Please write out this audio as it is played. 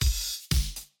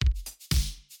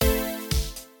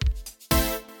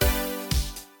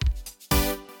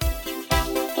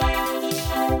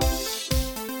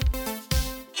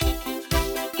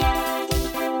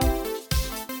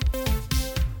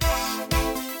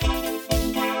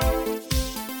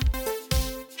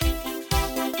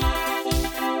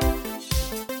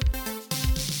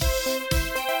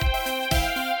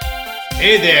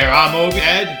Hey there, I'm Obi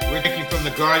Ed. We're drinking from the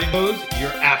Garden Hose,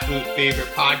 your absolute favorite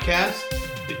podcast.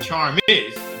 The charm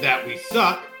is that we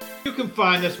suck. You can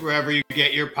find us wherever you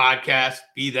get your podcasts,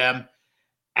 be them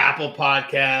Apple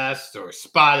Podcasts or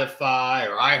Spotify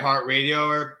or iHeartRadio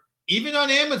or even on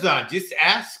Amazon. Just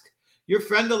ask your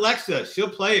friend Alexa. She'll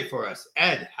play it for us.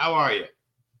 Ed, how are you?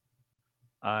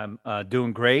 I'm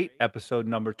doing great. Episode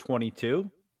number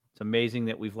 22. It's amazing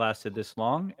that we've lasted this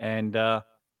long. And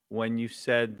when you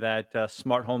said that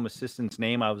smart home assistant's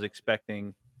name, I was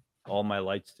expecting all my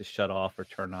lights to shut off or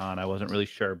turn on. I wasn't really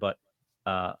sure, but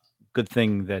good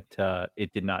thing that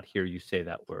it did not hear you say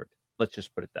that word. Let's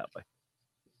just put it that way.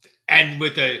 And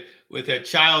with a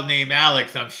child named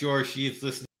Alex, I'm sure she's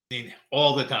listening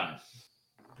all the time.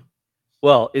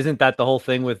 Well, isn't that the whole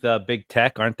thing with big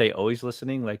tech? Aren't they always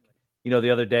listening? Like, the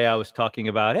other day I was talking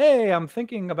about, hey, I'm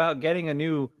thinking about getting a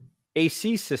new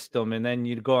AC system. And then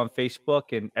you go on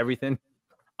Facebook and everything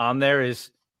on there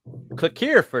is click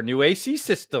here for a new AC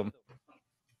system.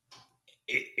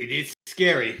 It is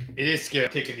scary. It is scary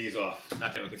taking these off.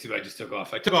 Not that you can see what I just took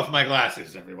off. I took off my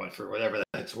glasses, everyone, for whatever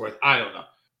that's worth. I don't know.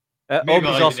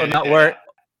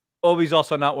 Obi's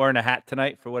also not wearing a hat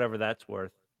tonight for whatever that's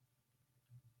worth.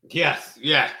 Yes.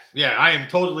 Yeah. I am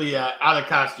totally out of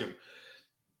costume.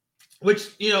 Which,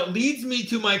 leads me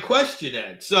to my question,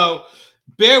 Ed. So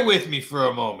bear with me for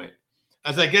a moment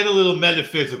as I get a little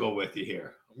metaphysical with you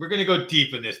here. We're going to go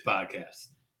deep in this podcast.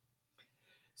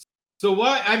 So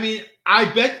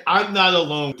I bet I'm not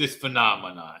alone with this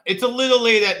phenomenon. It's a little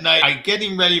late at night. I'm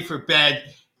getting ready for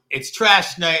bed. It's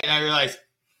trash night. And I realize,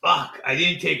 fuck, I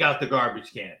didn't take out the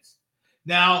garbage cans.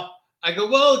 Now, I go,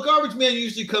 well, the garbage man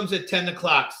usually comes at 10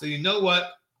 o'clock. So you know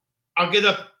what? I'll get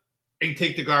up and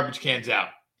take the garbage cans out.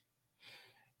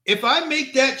 If I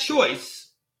make that choice,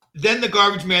 then the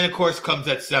garbage man, of course, comes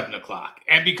at 7 o'clock.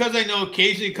 And because I know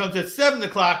occasionally it comes at 7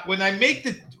 o'clock,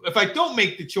 if I don't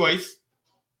make the choice,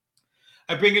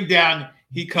 I bring him down,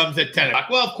 he comes at 10 o'clock.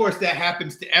 Well, of course, that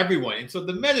happens to everyone. And so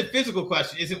the metaphysical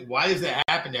question isn't why does that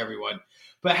happen to everyone,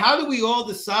 but how do we all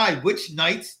decide which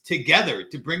nights together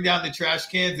to bring down the trash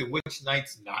cans and which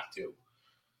nights not to?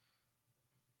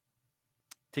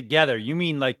 Together, you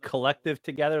mean like collective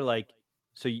together?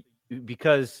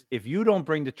 Because if you don't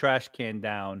bring the trash can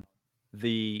down,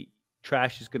 the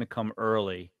trash is going to come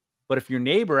early. But if your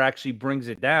neighbor actually brings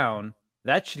it down,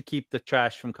 that should keep the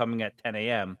trash from coming at 10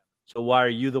 a.m. So why are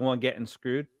you the one getting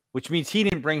screwed? Which means he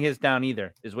didn't bring his down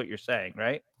either, is what you're saying,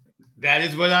 right? That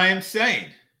is what I am saying.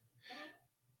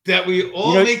 That we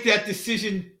all make that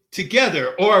decision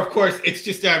together. Or, of course, it's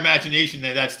just our imagination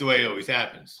that that's the way it always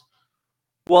happens.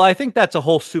 Well, I think that's a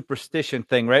whole superstition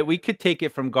thing, right? We could take it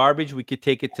from garbage. We could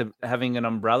take it to having an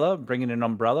umbrella, bringing an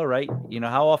umbrella, right?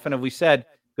 How often have we said,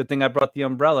 good thing I brought the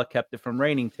umbrella, kept it from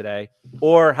raining today?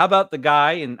 Or how about the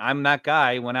guy, and I'm that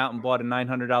guy, went out and bought a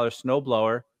 $900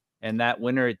 snowblower, and that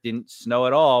winter it didn't snow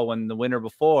at all, when the winter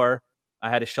before I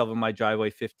had to shovel my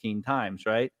driveway 15 times,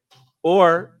 right?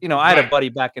 Or, I had a buddy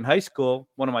back in high school.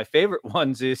 One of my favorite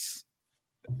ones is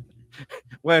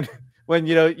when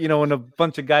a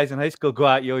bunch of guys in high school go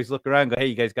out, you always look around and go, hey,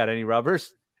 you guys got any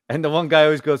rubbers? And the one guy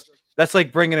always goes, that's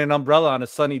like bringing an umbrella on a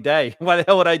sunny day. Why the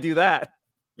hell would I do that?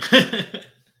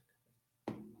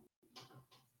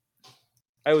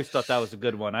 I always thought that was a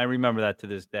good one. I remember that to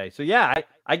this day. So, yeah,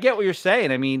 I get what you're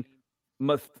saying. I mean,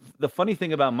 the funny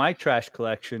thing about my trash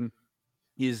collection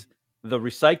is the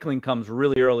recycling comes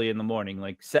really early in the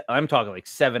morning. I'm talking like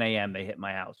 7 a.m. they hit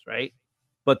my house, right?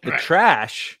 But the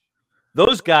trash,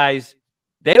 those guys,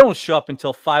 they don't show up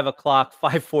until 5 o'clock,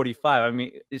 5:45. I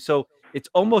mean, so it's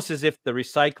almost as if the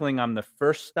recycling, I'm the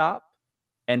first stop,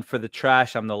 and for the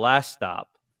trash, I'm the last stop.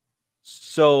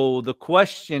 So the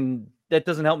question, that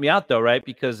doesn't help me out though, right?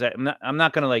 Because I'm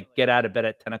not going to get out of bed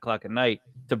at 10 o'clock at night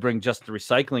to bring just the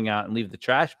recycling out and leave the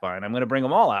trash behind. I'm going to bring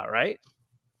them all out, right?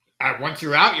 Once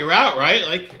you're out,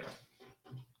 right?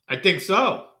 I think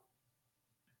so.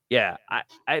 Yeah,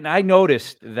 I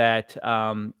noticed that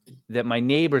that my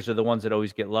neighbors are the ones that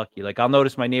always get lucky. I'll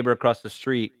notice my neighbor across the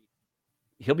street,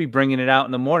 he'll be bringing it out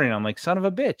in the morning. I'm like, son of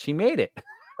a bitch, he made it.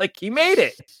 He made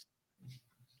it.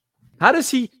 How does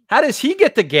he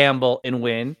get to gamble and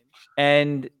win?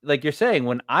 And like you're saying,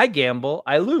 when I gamble,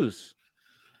 I lose.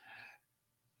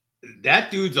 That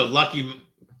dude's a lucky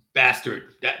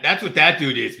bastard. That's what that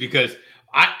dude is, because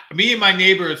me and my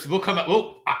neighbors will come up.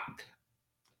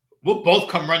 We'll both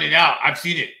come running out. I've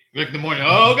seen it in the morning.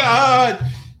 Oh God,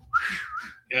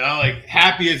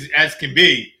 happy as can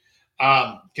be,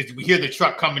 because we hear the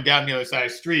truck coming down the other side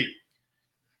of the street.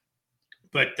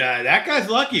 But that guy's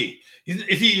lucky.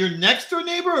 Is he your next door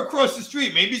neighbor or across the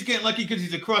street? Maybe he's getting lucky because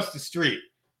he's across the street.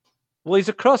 Well, he's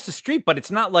across the street, but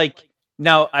it's not like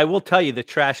Now, I will tell you the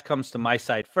trash comes to my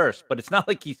side first, but it's not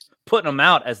like he's putting them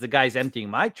out as the guy's emptying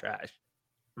my trash.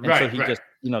 And so Right, he right. just,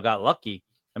 got lucky.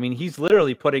 I mean, he's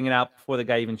literally putting it out before the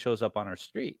guy even shows up on our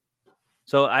street.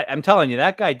 So I'm telling you,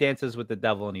 that guy dances with the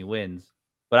devil and he wins.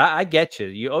 But I get you.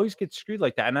 You always get screwed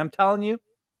like that. And I'm telling you,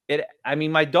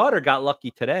 my daughter got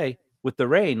lucky today with the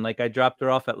rain. Like I dropped her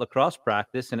off at lacrosse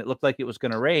practice and it looked like it was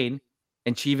going to rain.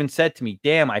 And she even said to me,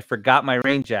 "Damn, I forgot my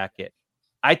rain jacket."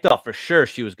 I thought for sure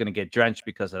she was going to get drenched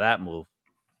because of that move.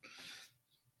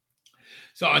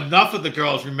 So enough of the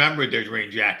girls remembered their rain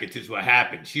jackets is what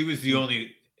happened. She was the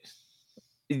only.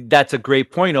 That's a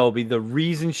great point, Obi. The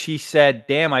reason she said,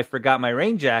 "Damn, I forgot my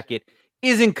rain jacket,"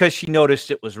 isn't because she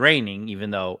noticed it was raining, even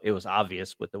though it was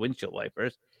obvious with the windshield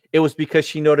wipers. It was because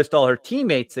she noticed all her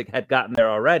teammates that had gotten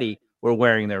there already were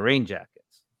wearing their rain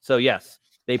jackets. So yes,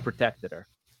 they protected her.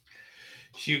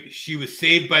 She was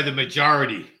saved by the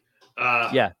majority.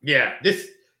 Yeah.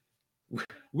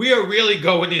 We are really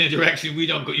going in a direction we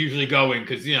don't usually go in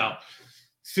because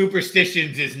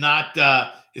superstitions is not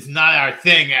our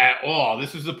thing at all.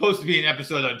 This was supposed to be an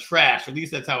episode on trash. At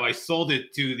least that's how I sold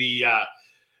it to the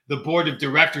board of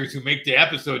directors who make the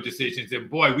episode decisions. And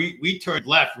boy, we turned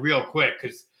left real quick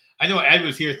because I know Ed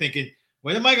was here thinking,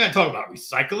 when am I going to talk about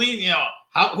recycling?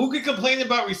 Who could complain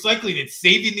about recycling? It's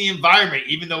saving the environment,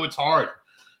 even though it's hard.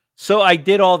 So I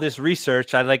did all this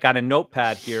research. I got a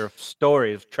notepad here of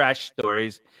stories, trash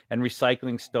stories and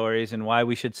recycling stories and why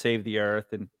we should save the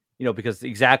earth. And, because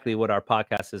exactly what our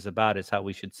podcast is about is how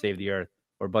we should save the earth.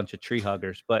 We're a bunch of tree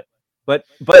huggers. But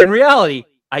in reality,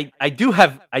 I do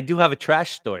have a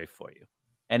trash story for you.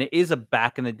 And it is a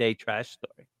back in the day trash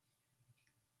story.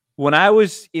 When I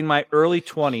was in my early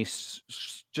 20s,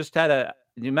 just had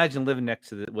imagine living next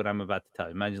to what I'm about to tell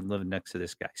you. Imagine living next to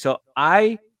this guy. So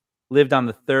I lived on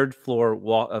the third floor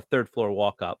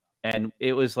walk up, and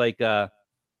it was like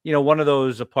one of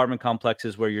those apartment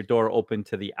complexes where your door opened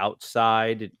to the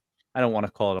outside. I don't want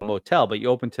to call it a motel, but you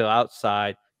open to the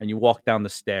outside and you walk down the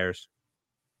stairs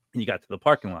and you got to the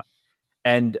parking lot.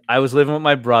 And I was living with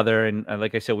my brother, and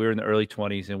like I said, we were in the early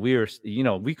 20s, and we were,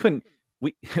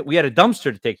 we had a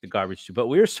dumpster to take the garbage to, but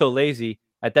we were so lazy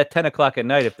at that 10 o'clock at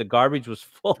night. If the garbage was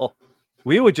full,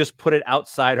 we would just put it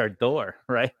outside our door,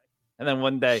 right? And then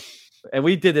one day, and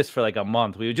we did this for like a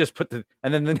month, we would just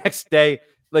and then the next day,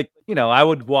 I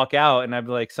would walk out and I'd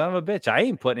be like, son of a bitch, I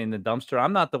ain't putting it in the dumpster.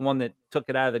 I'm not the one that took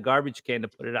it out of the garbage can to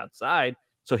put it outside.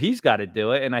 So he's got to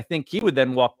do it. And I think he would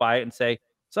then walk by it and say,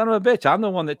 son of a bitch, I'm the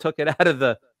one that took it out of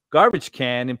the garbage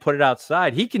can and put it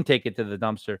outside. He can take it to the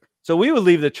dumpster. So we would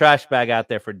leave the trash bag out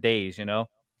there for days, And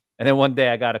then one day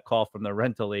I got a call from the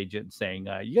rental agent saying,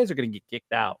 you guys are going to get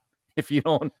kicked out if you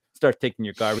don't start taking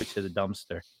your garbage to the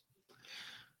dumpster.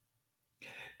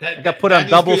 I got put on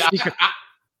double secret.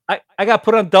 I got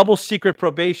put on double secret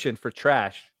probation for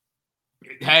trash.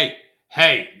 Hey,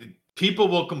 people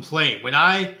will complain. When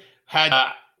I had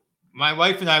my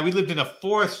wife and I, we lived in a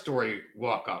 4th-story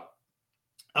walk-up,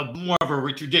 more of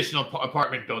a traditional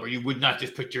apartment building where you would not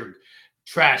just put your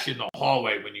trash in the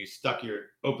hallway when you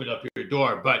opened up your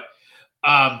door. But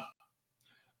out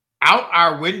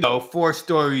our window, 4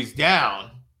 stories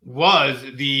down, was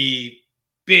the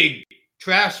big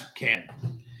trash can.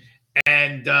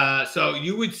 And so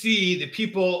you would see the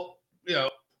people,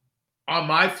 on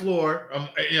my floor,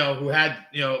 who had,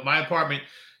 my apartment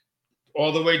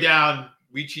all the way down,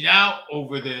 reaching out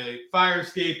over the fire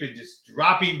escape and just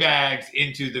dropping bags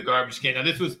into the garbage can. Now,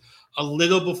 this was a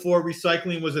little before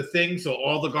recycling was a thing. So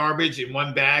all the garbage in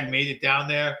one bag made it down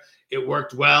there. It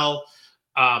worked well.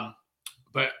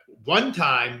 But one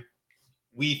time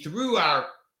we threw our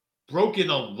broken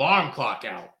alarm clock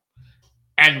out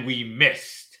and we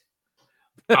missed.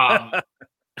 And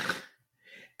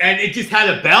it just had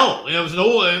a bell. It was an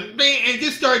old, and it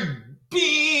just started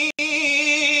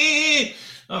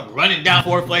running down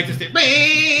 4 flights of stairs.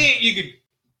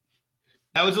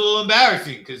 That was a little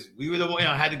embarrassing because we were the one,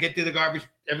 had to get to the garbage.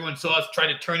 Everyone saw us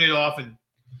trying to turn it off, and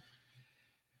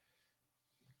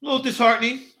a little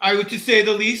disheartening, I would just say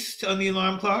the least, on the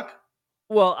alarm clock.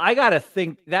 Well, I got to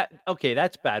think that, okay,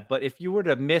 that's bad. But if you were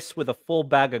to miss with a full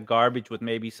bag of garbage with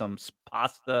maybe some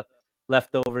pasta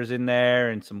leftovers in there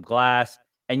and some glass,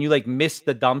 and you miss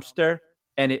the dumpster,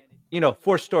 and it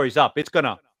 4 stories up, it's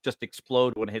gonna just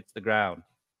explode when it hits the ground.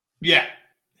 Yeah,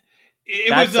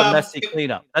 that's a messy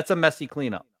cleanup. That's a messy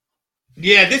cleanup.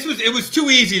 Yeah, it was too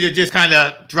easy to just kind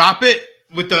of drop it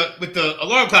with the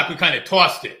alarm clock. We kind of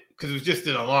tossed it because it was just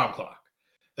an alarm clock.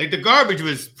 The garbage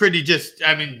was pretty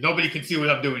nobody can see what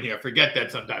I'm doing here. Forget that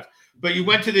sometimes. But you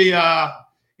went to the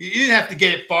you didn't have to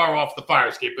get it far off the fire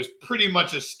escape. It was pretty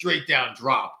much a straight down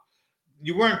drop.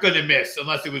 you weren't going to miss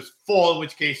unless it was fall, in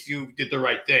which case you did the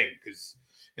right thing because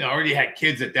I already had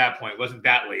kids at that point. Wasn't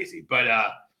that lazy, but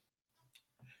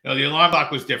the alarm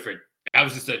clock was different. I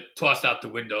was just a toss out the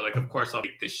window. Like, of course I'll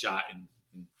make this shot, and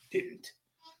didn't.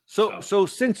 So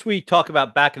since we talk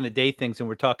about back in the day things, and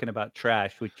we're talking about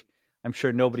trash, which I'm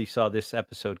sure nobody saw this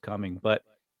episode coming, but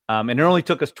and it only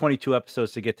took us 22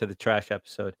 episodes to get to the trash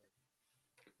episode.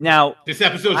 Now, this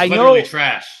episode is literally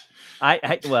trash.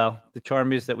 Well, the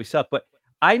charm is that we suck, but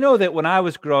I know that when I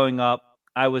was growing up,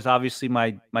 I was obviously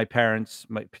my parents,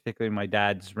 particularly my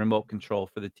dad's remote control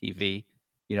for the TV.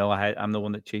 I'm the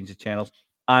one that changed the channels.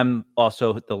 I was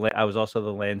also the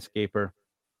landscaper,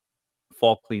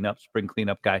 fall cleanup, spring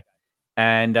cleanup guy,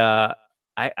 and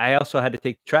I also had to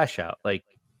take the trash out. Like,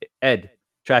 Ed,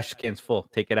 trash can's full,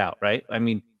 take it out, right? I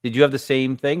mean, did you have the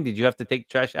same thing? Did you have to take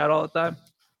trash out all the time?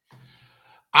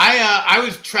 I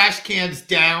was trash cans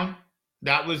down.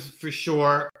 That was for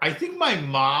sure. I think my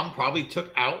mom probably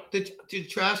took out the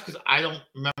trash because I don't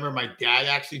remember my dad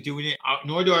actually doing it,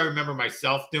 nor do I remember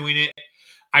myself doing it.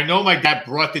 I know my dad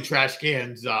brought the trash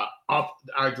cans up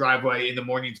our driveway in the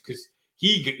mornings because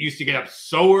he used to get up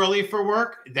so early for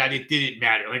work that it didn't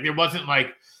matter. Like, it wasn't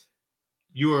like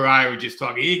you or I were just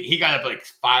talking. He got up like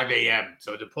 5 a.m.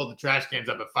 So to pull the trash cans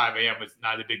up at 5 a.m. was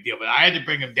not a big deal. But I had to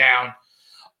bring them down,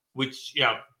 which,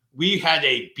 we had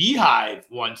a beehive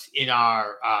once in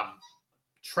our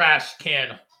trash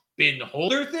can bin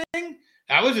holder thing.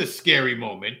 That was a scary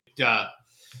moment.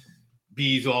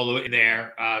 Bees all in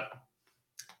there.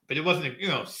 But it wasn't,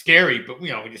 scary, but, we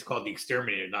just called the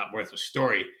exterminator, not worth a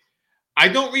story. I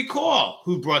don't recall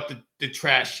who brought the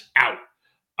trash out.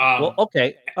 Well,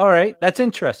 okay. All right. That's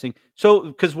interesting. So,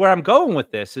 because where I'm going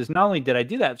with this is not only did I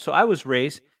do that, so I was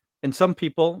raised, and some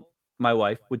people, my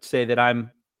wife, would say that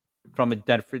I'm from a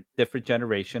different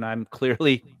generation. I'm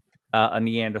clearly a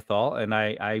Neanderthal, and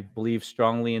I believe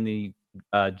strongly in the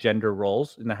gender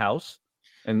roles in the house,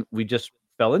 and we just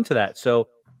fell into that. So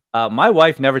my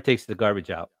wife never takes the garbage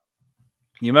out.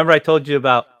 You remember I told you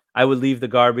about I would leave the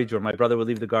garbage, or my brother would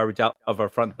leave the garbage out of our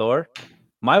front door?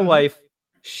 My wife,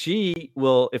 she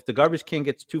will, if the garbage can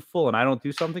gets too full and I don't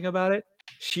do something about it,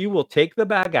 she will take the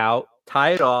bag out,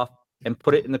 tie it off, and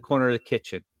put it in the corner of the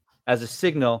kitchen as a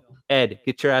signal. Ed,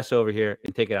 get your ass over here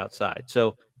and take it outside.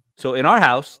 So in our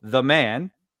house, the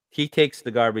man, he takes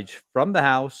the garbage from the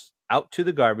house out to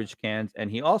the garbage cans,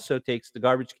 and he also takes the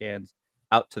garbage cans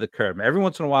out to the curb. Every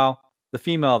once in a while, the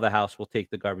female of the house will take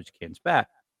the garbage cans back.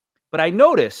 But I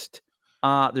noticed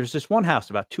there's this one house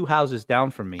about 2 houses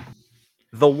down from me.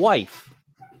 The wife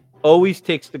always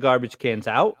takes the garbage cans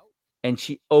out, and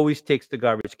she always takes the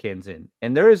garbage cans in.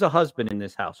 And there is a husband in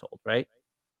this household, right?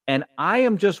 And I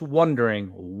am just wondering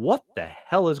what the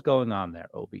hell is going on there,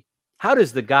 Obi. How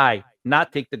does the guy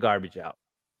not take the garbage out?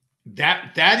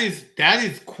 That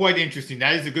is quite interesting.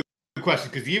 That is a good question,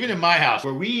 because even in my house,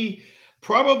 where we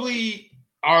probably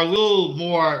are a little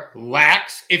more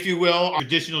lax, if you will, our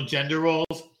traditional gender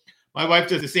roles, my wife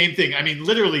does the same thing. I mean,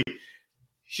 literally,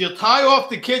 she'll tie off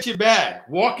the kitchen bag,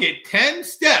 walk it 10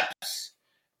 steps,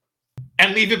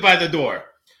 and leave it by the door.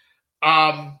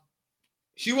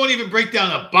 She won't even break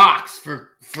down a box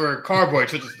for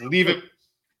cardboard. She'll just leave it.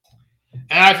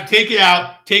 And I have to take it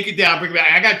out, take it down, bring it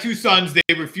back. I got 2 sons.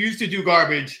 They refuse to do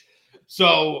garbage.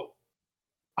 So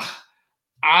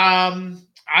I'm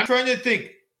trying to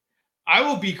think. I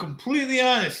will be completely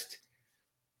honest.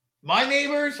 My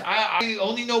neighbors, I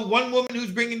only know one woman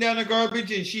who's bringing down the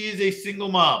garbage, and she is a single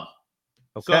mom.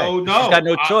 Okay. So, no. She's got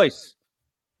no choice.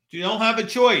 You don't have a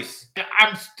choice.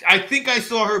 I think I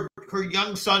saw her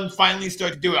young son finally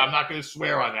start to do it. I'm not going to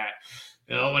swear on that.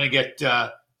 I don't want to get,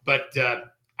 but I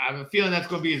have a feeling that's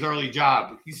going to be his early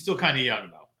job. He's still kind of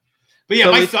young though. But yeah,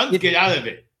 so my sons get out of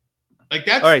it. Like,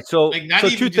 that's all right. So, like, not so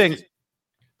even 2 things.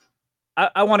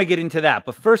 I want to get into that,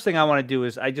 but first thing I want to do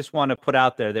is I just want to put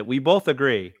out there that we both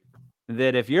agree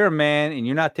that if you're a man and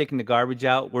you're not taking the garbage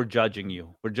out, we're judging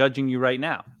you. We're judging you right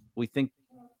now. We think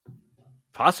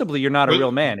possibly you're not a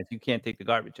real man if you can't take the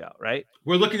garbage out, right?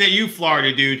 We're looking at you,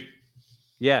 Florida dude.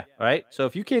 Yeah, right. So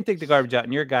if you can't take the garbage out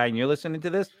and you're a guy and you're listening to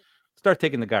this, start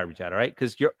taking the garbage out, all right?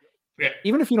 Because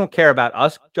even if you don't care about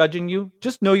us judging you,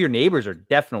 just know your neighbors are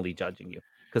definitely judging you.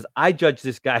 Because I judge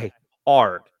this guy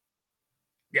hard.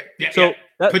 Yeah. So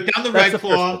put down the Red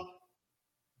Claw.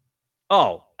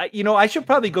 Oh, I should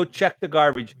probably go check the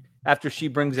garbage after she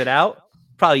brings it out.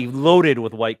 Probably loaded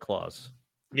with White Claws.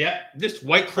 Yeah, just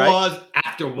White Claws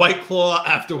after White Claw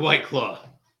after White Claw.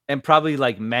 And probably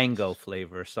like mango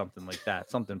flavor or something like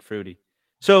that, something fruity.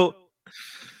 So,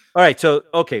 all right. So,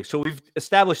 okay. So we've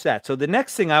established that. So the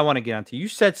next thing I want to get onto, you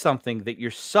said something that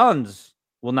your sons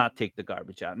will not take the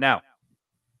garbage out. Now,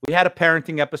 we had a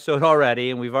parenting episode already,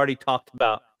 and we've already talked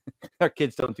about our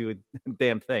kids don't do a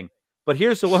damn thing. But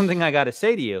here's the one thing I got to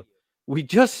say to you. We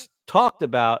just talked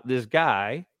about this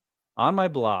guy on my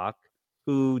block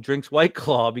who drinks White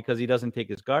Claw because he doesn't take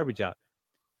his garbage out.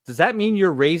 Does that mean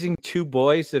you're raising two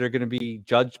boys that are going to be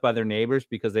judged by their neighbors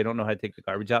because they don't know how to take the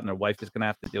garbage out and their wife is going to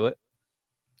have to do it?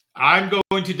 I'm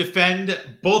going to defend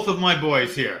both of my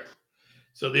boys here.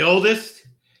 So the oldest,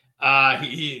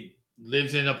 he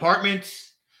lives in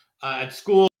apartments at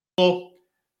school.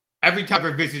 Every time I've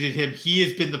ever visited him, he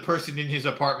has been the person in his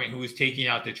apartment who is taking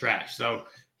out the trash. So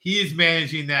he is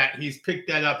managing that. He's picked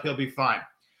that up. He'll be fine.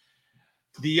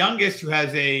 The youngest, who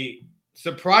has a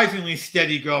surprisingly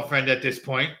steady girlfriend at this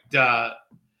point,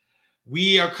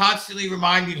 we are constantly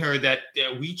reminding her that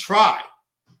we try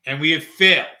and we have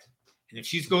failed. And if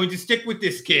she's going to stick with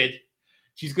this kid,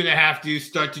 she's going to have to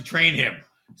start to train him.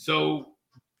 So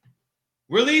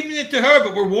we're leaving it to her,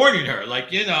 but we're warning her.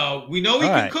 Like, we know we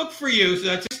can cook for you, so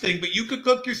that's the thing, but you could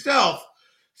cook yourself.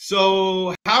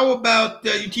 So how about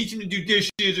you teach him to do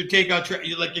dishes or take out trash?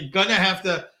 You're going to have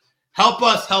to help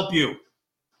us help you.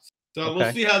 So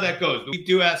we'll see how that goes. But we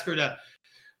do ask her to,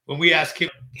 when we ask him,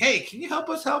 hey, can you help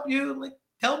us help you?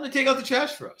 Tell him to take out the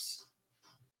trash for us.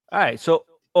 All right. So,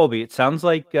 Obi, it sounds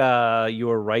like you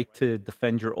were right to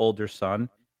defend your older son,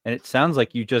 and it sounds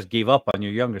like you just gave up on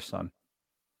your younger son.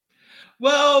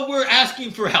 Well, we're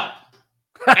asking for help.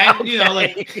 And, you're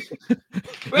delegating.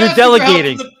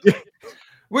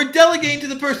 We're delegating to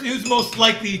the person who's most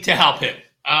likely to help him.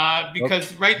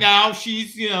 Because right now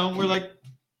she's, we're like,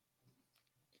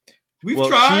 we've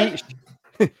tried.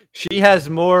 She has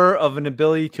more of an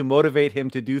ability to motivate him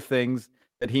to do things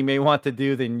that he may want to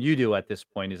do than you do at this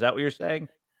point. Is that what you're saying?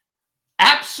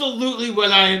 Absolutely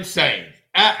what I am saying.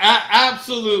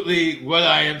 Absolutely what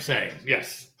I am saying.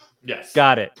 Yes.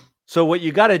 Got it. So what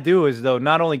you got to do is, though,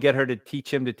 not only get her to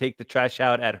teach him to take the trash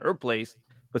out at her place,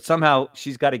 but somehow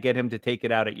she's got to get him to take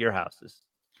it out at your houses.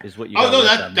 Is what you? Oh no,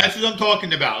 that's what I'm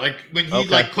talking about. Like when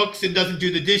he cooks and doesn't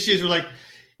do the dishes, we're like,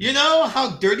 you know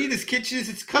how dirty this kitchen is?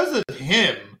 It's because of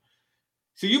him.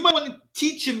 So you might want to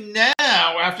teach him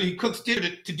now after he cooks dinner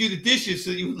to do the dishes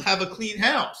so you have a clean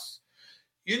house.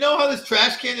 You know how this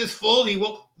trash can is full? He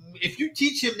won't. If you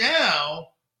teach him now,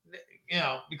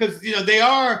 because they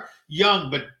are young,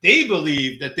 but they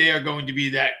believe that they are going to be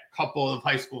that couple of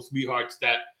high school sweethearts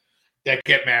that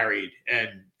get married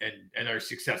and are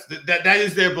successful. That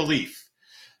is their belief.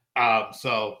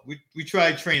 So we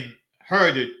try to train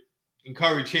her to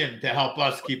encourage him to help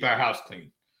us keep our house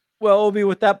clean. Well, Obi,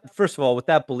 with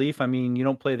that belief, I mean, you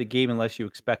don't play the game unless you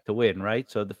expect to win, right?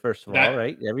 So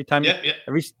right? Every time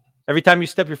you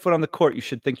step your foot on the court, you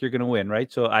should think you're going to win,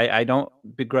 right? So I don't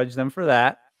begrudge them for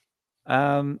that.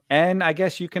 And I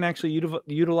guess you can actually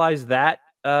utilize that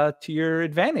to your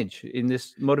advantage in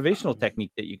this motivational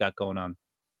technique that you got going on.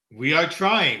 We are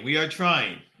trying. We're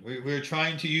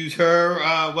trying to use her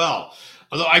well.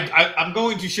 Although I'm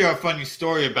going to share a funny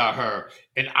story about her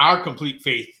and our complete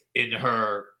faith in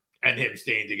her and him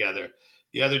staying together.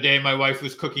 The other day, my wife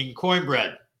was cooking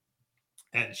cornbread,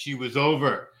 and she was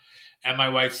over, and my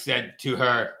wife said to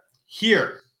her,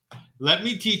 "Here, let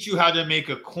me teach you how to make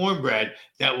a cornbread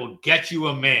that will get you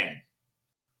a man."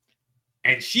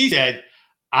 And she said,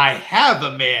 "I have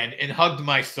a man," and hugged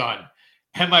my son.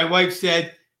 And my wife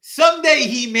said, "Someday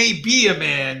he may be a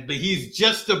man, but he's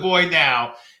just a boy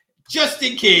now. Just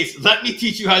in case, let me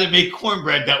teach you how to make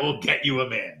cornbread that will get you a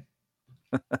man."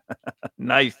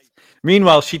 Nice.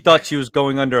 Meanwhile, she thought she was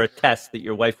going under a test that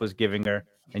your wife was giving her,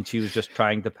 and she was just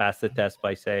trying to pass the test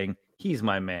by saying, "He's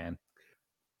my man."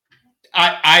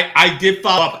 I did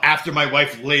follow up after my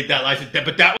wife laid that license,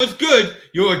 but that was good.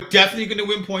 You're definitely going to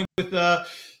win points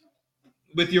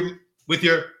with your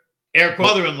air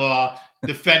brother-in-law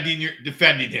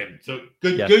defending him. So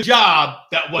good job.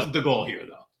 That wasn't the goal here,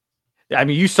 though. I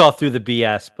mean, you saw through the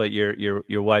BS, but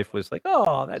your wife was like,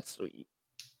 "Oh, that's sweet."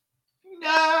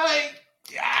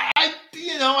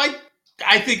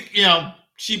 I think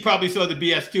she probably saw the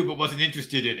BS too, but wasn't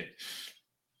interested in it.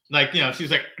 Like, she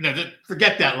was like, "No,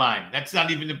 forget that line. That's not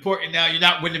even important now. You're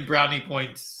not winning brownie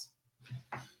points."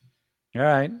 All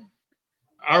right.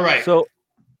 So,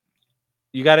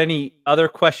 you got any other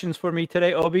questions for me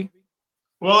today, Obi?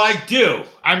 Well, I do.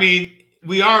 I mean,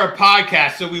 we are a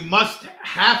podcast, so we must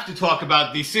have to talk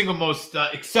about the single most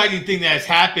exciting thing that has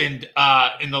happened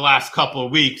in the last couple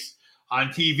of weeks on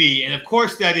TV. And of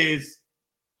course, that is,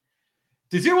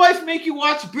 does your wife make you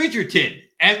watch Bridgerton?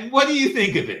 And what do you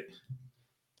think of it?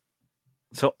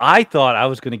 So I thought I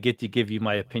was going to give you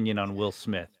my opinion on Will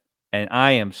Smith. And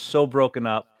I am so broken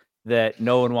up that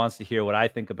no one wants to hear what I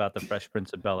think about the Fresh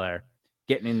Prince of Bel-Air.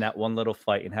 getting in that one little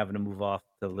fight and having to move off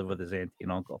to live with his auntie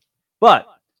and uncle. But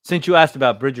since you asked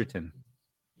about Bridgerton,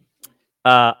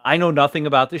 I know nothing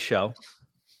about the show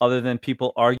other than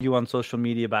people argue on social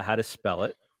media about how to spell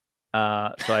it.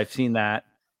 So I've seen that.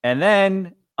 And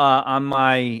then on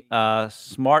my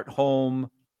smart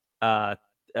home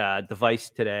device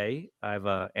today, I have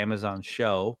an Amazon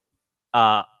show.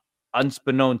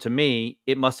 Unbeknown to me,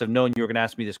 it must have known you were going to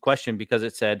ask me this question because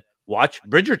it said, watch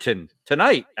Bridgerton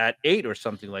tonight at 8 or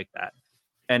something like that.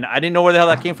 And I didn't know where the hell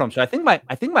that came from. So I think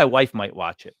my wife might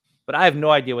watch it, but I have no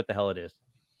idea what the hell it is.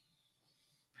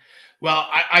 Well,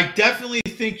 I definitely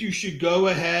think you should go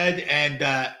ahead and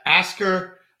ask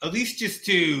her, at least just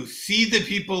to see the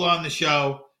people on the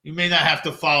show. You may not have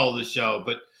to follow the show,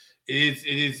 but it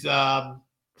is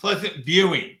pleasant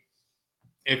viewing,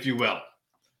 if you will.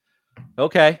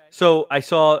 Okay. So I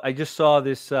just saw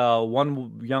this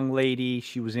one young lady.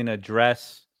 She was in a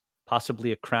dress,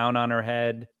 possibly a crown on her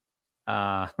head.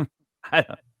 I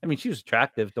mean, she was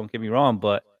attractive, don't get me wrong,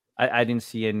 but I didn't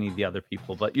see any of the other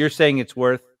people. But you're saying it's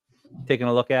worth taking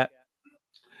a look at?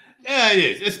 Yeah, it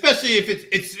is. Especially if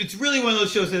it's really one of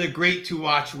those shows that are great to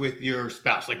watch with your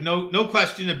spouse. Like no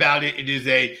question about it. It is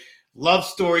a love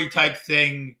story type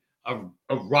thing, a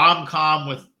rom-com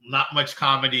with not much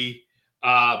comedy,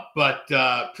 but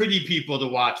pretty people to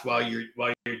watch while you're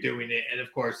doing it. And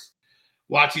of course,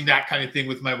 watching that kind of thing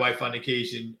with my wife on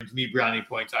occasion earns me brownie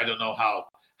points. I don't know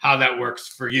how that works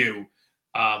for you,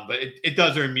 but it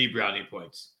does earn me brownie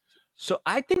points. So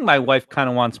I think my wife kind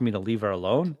of wants me to leave her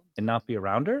alone and not be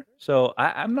around her. So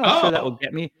I'm not sure that would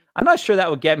get me. I'm not sure that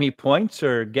would get me points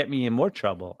or get me in more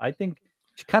trouble. I think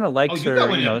she kind of likes her. Got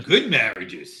one of good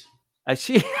marriages. I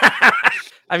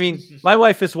mean, my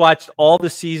wife has watched all the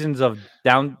seasons of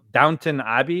Downton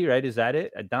Abbey. Right? Is that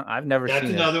it? I've never seen.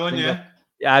 That's another one. Yeah.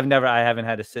 Yeah, I haven't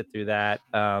had to sit through that.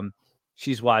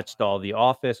 She's watched all The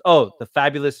Office. Oh, The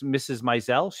Fabulous Mrs.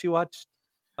 Maisel. She watched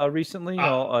recently.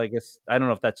 I guess I don't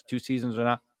know if that's 2 seasons or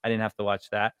not. I didn't have to watch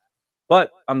that.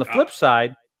 But on the flip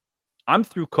side, I'm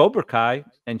through Cobra Kai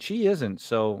and she isn't.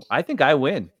 So I think I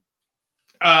win.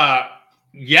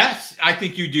 Yes, I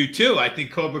think you do too. I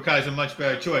think Cobra Kai is a much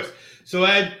better choice. So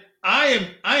Ed, I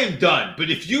am done. But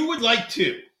if you would like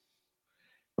to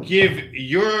give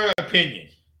your opinion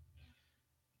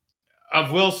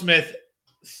of Will Smith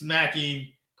smacking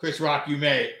Chris Rock, you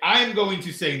may. I am going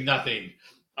to say nothing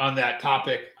on that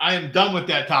topic. I am done with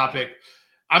that topic.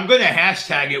 I'm going to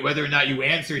hashtag it whether or not you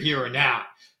answer here or not.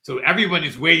 So everyone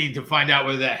is waiting to find out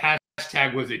whether that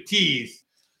hashtag was a tease.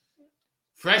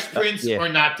 Fresh Prince or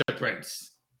not the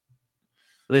Prince?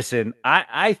 Listen,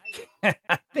 I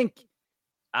think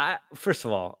first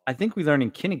of all, I think we learned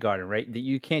in kindergarten, right, that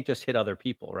you can't just hit other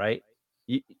people, right?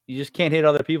 You just can't hit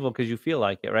other people because you feel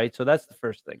like it, right? So that's the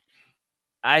first thing.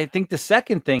 I think the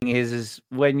second thing is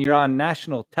when you're on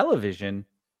national television,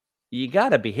 you got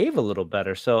to behave a little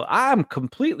better. So I'm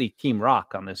completely Team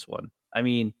Rock on this one. I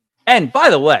mean, and by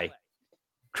the way,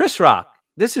 Chris Rock,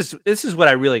 this is what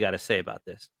I really got to say about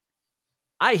this.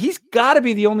 He's got to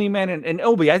be the only man in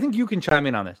Obi, I think you can chime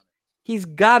in on this. He's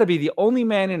got to be the only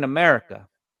man in America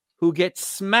who gets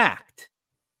smacked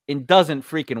and doesn't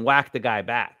freaking whack the guy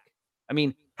back. I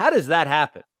mean, how does that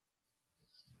happen?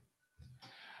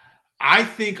 I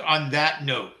think on that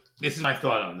note, this is my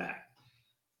thought on that.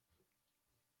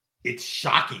 It's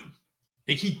shocking.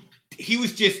 Like he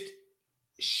was just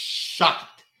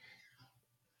shocked.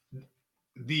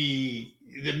 The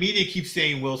media keeps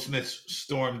saying Will Smith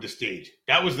stormed the stage.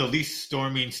 That was the least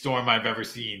storming storm I've ever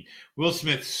seen. Will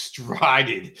Smith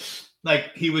strided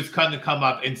like he was going to come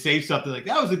up and say something like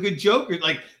that was a good joke,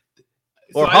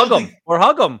 or hug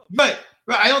him. But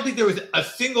I don't think there was a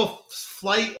single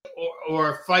flight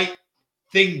or fight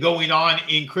thing going on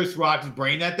in Chris Rock's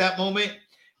brain at that moment.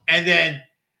 And then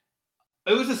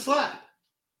it was a slap.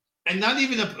 And not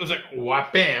even it was like,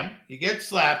 whap, bam. You get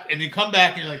slapped and you come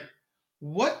back and you're like,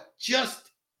 what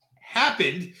just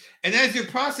happened? And as you're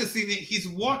processing it, he's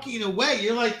walking away.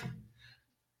 You're like,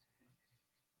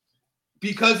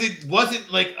 because it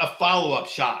wasn't like a follow-up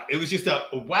shot. It was just a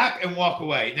whack and walk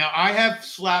away. Now, I have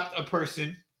slapped a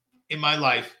person in my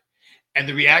life, and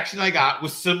the reaction I got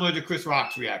was similar to Chris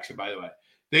Rock's reaction, by the way.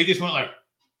 They just went like,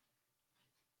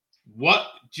 what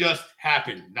just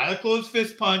happened? Not a closed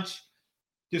fist punch,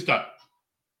 just a.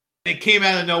 It came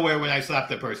out of nowhere when I slapped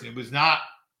the person. It was not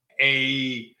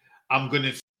I'm going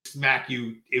to smack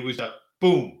you. It was a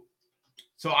boom.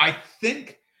 So I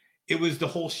think it was the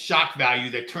whole shock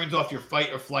value that turns off your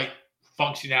fight or flight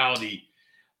functionality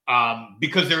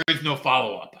because there is no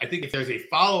follow-up. I think if there's a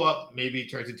follow-up, maybe it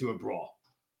turns into a brawl.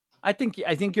 I think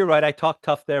you're right. I talked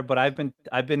tough there, but I've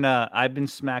been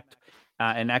smacked.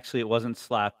 and actually it wasn't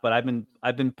slap, but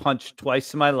I've been punched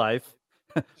twice in my life.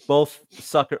 Both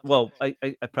sucker. Well, I've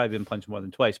probably been punched more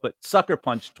than twice, but sucker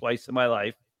punched twice in my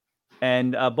life.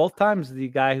 And both times the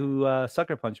guy who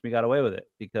sucker punched me got away with it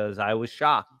because I was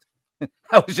shocked.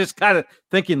 I was just kind of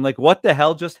thinking, like, what the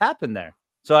hell just happened there?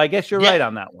 So I guess you're right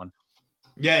on that one.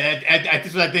 Yeah,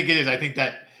 that's what I think it is. I think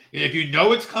that if you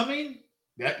know it's coming,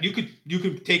 that you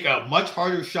could take a much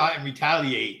harder shot and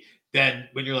retaliate than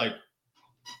when you're like.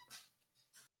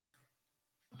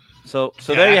 So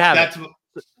there you have it.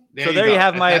 There you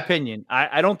have my opinion.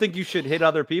 I don't think you should hit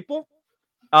other people.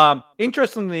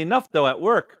 Interestingly enough, though, at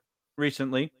work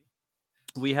recently,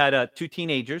 we had 2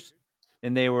 teenagers,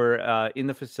 and they were in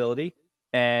the facility,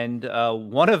 and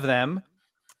one of them,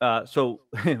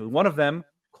 one of them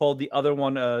called the other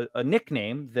one a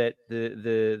nickname that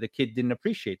the kid didn't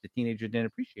appreciate, the teenager didn't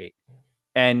appreciate.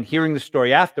 And hearing the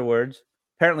story afterwards,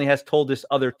 apparently has told this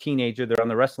other teenager, they're on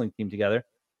the wrestling team together,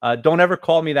 don't ever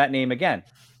call me that name again.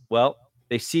 Well,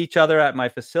 they see each other at my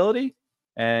facility,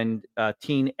 and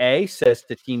Teen A says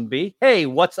to Teen B, "Hey,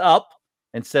 what's up?"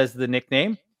 and says the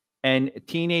nickname. And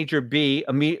teenager B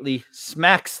immediately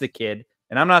smacks the kid.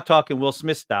 And I'm not talking Will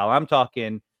Smith style. I'm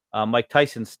talking Mike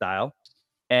Tyson style,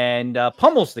 and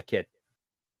pummels the kid.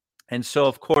 And so,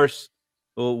 of course,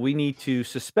 we need to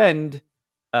suspend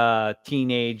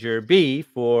teenager B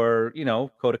for,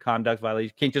 code of conduct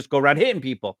violation. Can't just go around hitting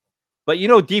people. But,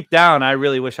 deep down, I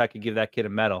really wish I could give that kid a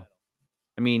medal.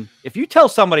 I mean, if you tell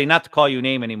somebody not to call you a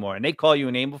name anymore and they call you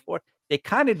a name before, they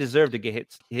kind of deserve to get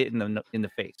hit in the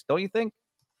face. Don't you think?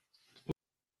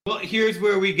 Well, here's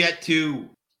where we get to,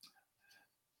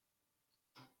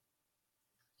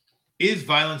 is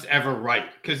violence ever right?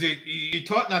 Because you're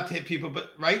taught not to hit people,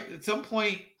 but right at some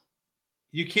point,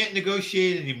 you can't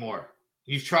negotiate anymore.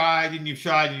 You've tried and you've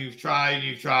tried and you've tried and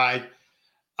you've tried.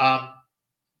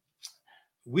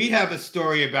 We have a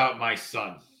story about my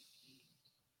son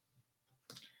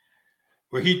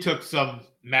where he took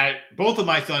both of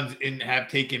my sons have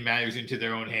taken matters into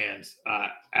their own hands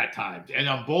at times. And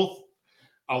on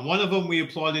one of them, we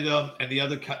applauded him, and the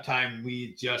other time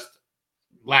we just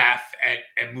laugh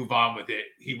and move on with it.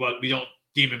 We don't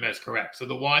deem him as correct. So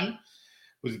the one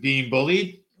was being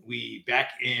bullied. He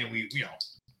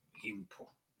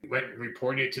went and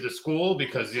reported it to the school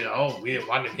because, we didn't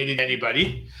want him hitting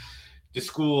anybody. The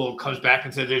school comes back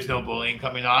and said there's no bullying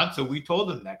coming on. So we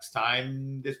told him, next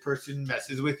time this person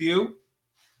messes with you,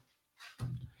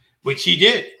 which he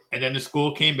did. And then the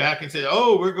school came back and said,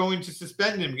 oh, we're going to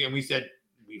suspend him. And we said,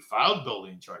 we filed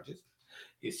bullying charges.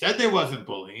 He said there wasn't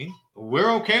bullying.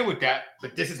 We're okay with that,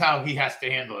 but this is how he has to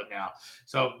handle it now.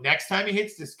 So next time he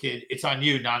hits this kid, it's on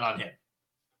you, not on him.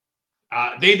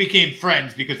 They became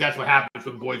friends because that's what happens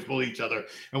when boys bully each other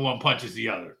and one punches the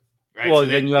other. Right? Well, so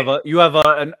then you have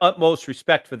an utmost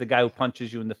respect for the guy who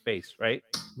punches you in the face, right?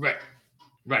 Right.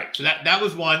 So that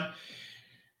was one.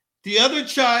 The other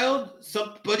child,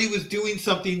 somebody was doing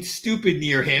something stupid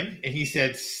near him, and he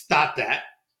said, "Stop that."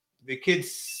 The kid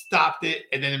stopped it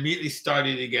and then immediately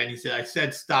started again. He said, "I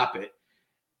said stop it."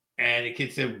 And the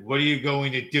kid said, "What are you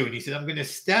going to do?" And he said, "I'm going to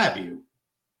stab you."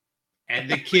 And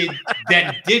the kid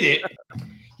then did it.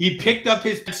 He picked up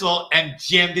his pencil and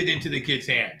jammed it into the kid's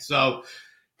hand. So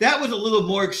that was a little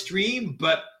more extreme,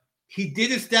 but he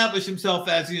did establish himself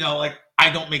as, I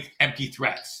don't make empty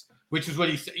threats, which is what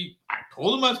he said. I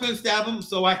told him I was going to stab him,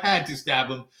 so I had to stab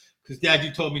him because, Dad,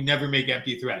 you told me never make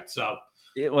empty threats. So,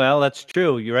 well, that's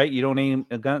true. You're right. You don't aim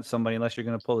a gun at somebody unless you're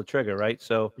going to pull the trigger, right?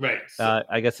 So, right.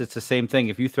 I guess it's the same thing.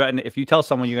 If you tell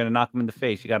someone you're going to knock them in the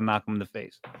face, you got to knock them in the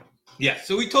face. Yeah.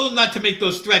 So we told him not to make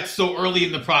those threats so early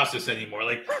in the process anymore.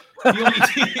 Like, you only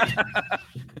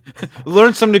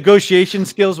learn some negotiation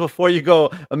skills before you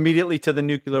go immediately to the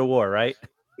nuclear war, right?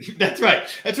 That's right.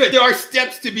 There are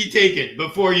steps to be taken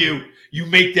before you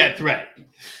make that threat.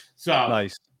 So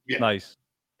nice. Yeah. Nice.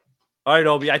 All right,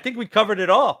 Obi. I think we covered it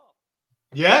all.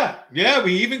 Yeah.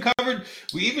 We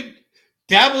even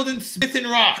dabbled in Smith and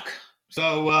Rock.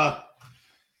 So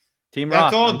Team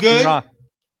Rock. That's all good. Team Rock.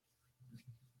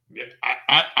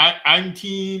 I'm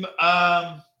team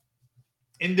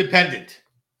independent.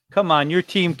 Come on, your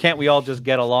team. Can't we all just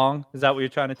get along? Is that what you're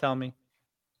trying to tell me?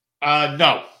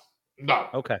 No.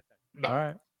 Okay. No. All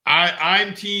right.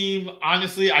 I'm team.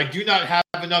 Honestly, I do not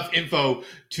have enough info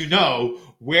to know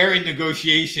where in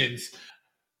negotiations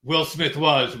Will Smith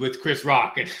was with Chris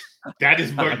Rock, and that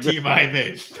is what team I'm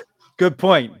in. Good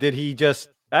point. Did he just?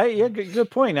 Yeah,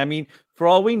 good point. I mean, for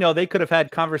all we know, they could have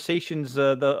had conversations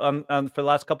for the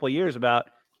last couple of years about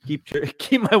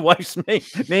keep my wife's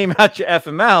name out your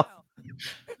effing mouth.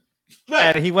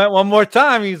 Right. And he went one more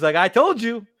time. He's like, "I told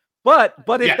you." But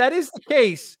if that is the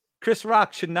case, Chris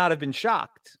Rock should not have been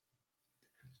shocked.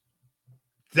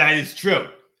 That is true.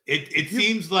 It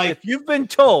seems like if you've been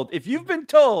told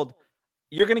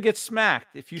you're going to get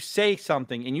smacked if you say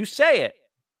something and you say it,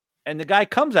 and the guy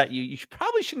comes at you,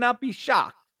 probably should not be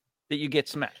shocked that you get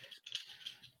smacked.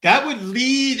 That would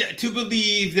lead to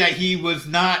believe that he was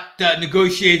not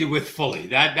negotiated with fully.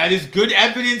 That is good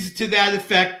evidence to that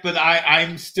effect, but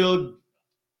I'm still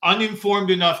uninformed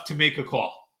enough to make a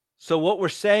call. So what we're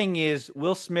saying is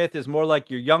Will Smith is more like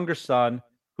your younger son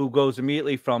who goes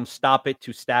immediately from stop it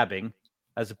to stabbing,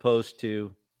 as opposed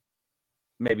to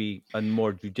maybe a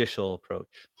more judicial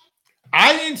approach.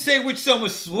 I didn't say which son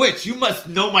was which. You must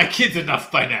know my kids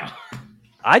enough by now.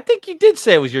 I think you did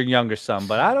say it was your younger son,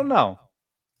 but I don't know.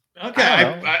 Okay,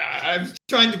 I'm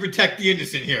trying to protect the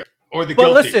innocent here, or the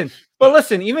guilty. But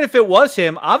listen, even if it was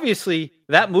him, obviously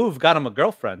that move got him a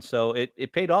girlfriend, so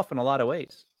it paid off in a lot of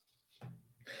ways.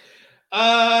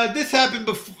 This happened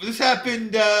before. This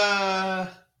happened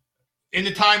in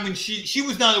the time when she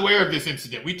was not aware of this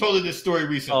incident. We told her this story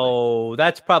recently. Oh,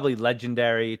 that's probably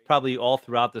legendary. Probably all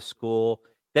throughout the school.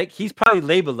 That he's probably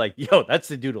labeled like, "Yo, that's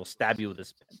the dude who'll stab you with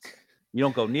his pencil. You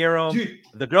don't go near him." Dude,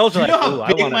 the girls are like, "Ooh,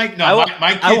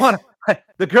 I want to."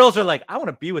 The girls are like, "I want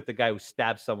to be with the guy who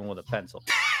stabs someone with a pencil."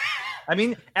 I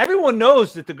mean, everyone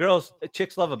knows that the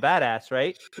chicks love a badass,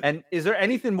 right? And is there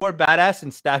anything more badass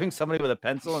than stabbing somebody with a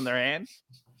pencil in their hand?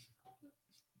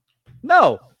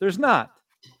 No, there's not.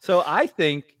 So I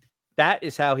think that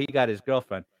is how he got his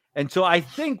girlfriend. And so I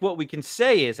think what we can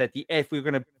say is if we're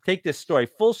going to take this story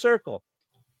full circle,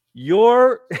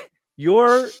 your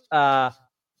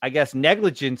I guess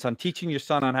negligence on teaching your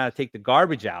son on how to take the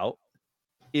garbage out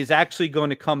is actually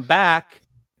going to come back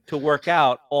to work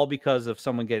out, all because of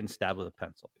someone getting stabbed with a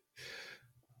pencil.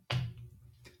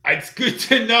 It's good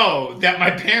to know that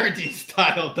my parenting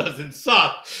style doesn't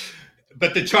suck,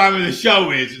 but the charm of the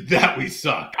show is that we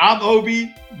suck. I'm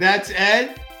Obi. That's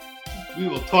Ed. We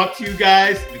will talk to you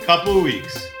guys in a couple of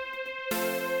weeks.